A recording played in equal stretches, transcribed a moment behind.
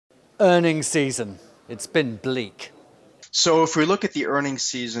Earnings season. It's been bleak. So if we look at the earnings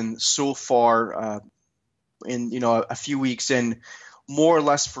season so far, in a few weeks in, more or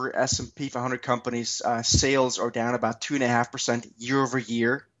less for S&P 500 companies, sales are down about 2.5% year over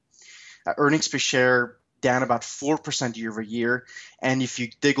year. Earnings per share down about 4% year over year. And if you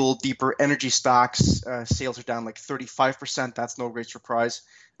dig a little deeper, energy stocks, sales are down like 35%. That's no great surprise.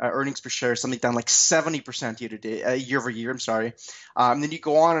 Earnings per share something down like 70% year over year. I'm sorry. And then you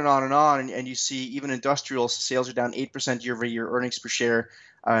go on and on and on, and you see even industrials sales are down 8% year over year. Earnings per share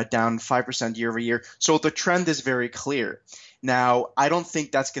down 5% year over year. So the trend is very clear. Now, I don't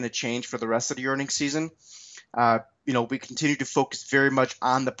think that's going to change for the rest of the earnings season. We continue to focus very much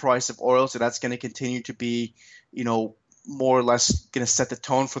on the price of oil, so that's going to continue to be, more or less going to set the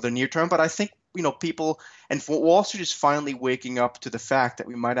tone for the near term. But I think, people and Wall Street is finally waking up to the fact that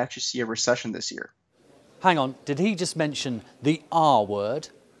we might actually see a recession this year. Hang on, did he just mention the R word?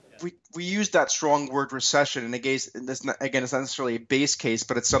 We use that strong word recession, and again, it's not necessarily a base case,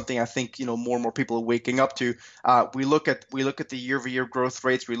 but it's something I think more and more people are waking up to. We look at the year-over-year growth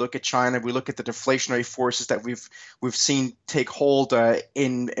rates. We look at China. We look at the deflationary forces that we've seen take hold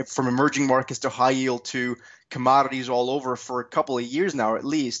from emerging markets to high yield to commodities all over for a couple of years now, at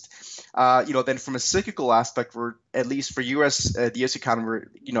least. Then from a cyclical aspect, we're at least for the U.S. economy,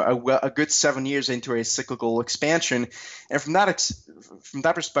 we're a good 7 years into a cyclical expansion, and from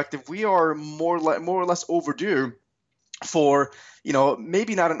that perspective, we are more or less overdue for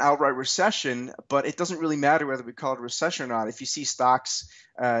maybe not an outright recession, but it doesn't really matter whether we call it a recession or not. If you see stocks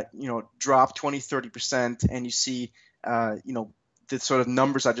drop 20-30%, and you see the sort of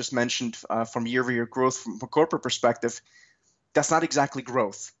numbers I just mentioned from year-over-year growth from a corporate perspective, that's not exactly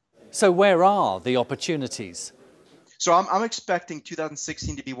growth. So where are the opportunities? So I'm expecting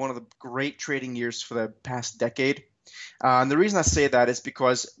 2016 to be one of the great trading years for the past decade. And the reason I say that is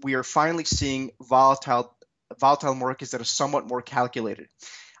because we are finally seeing volatile markets that are somewhat more calculated.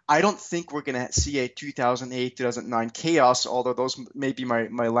 I don't think we're going to see a 2008, 2009 chaos, although those may be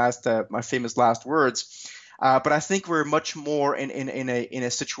my famous last words. But I think we're much more in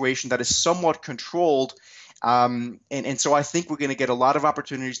a situation that is somewhat controlled. And so I think we're going to get a lot of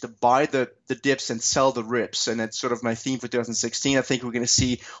opportunities to buy the dips and sell the rips. And that's sort of my theme for 2016. I think we're going to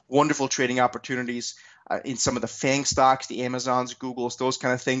see wonderful trading opportunities in some of the FANG stocks, the Amazons, Googles, those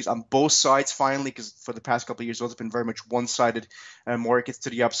kind of things on both sides finally, because for the past couple of years, those have been very much one-sided markets to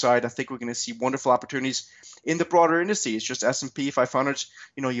the upside. I think we're going to see wonderful opportunities in the broader indices, just S&P 500.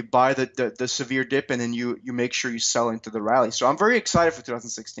 You buy the severe dip, and then you make sure you sell into the rally. So I'm very excited for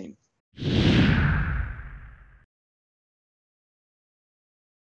 2016.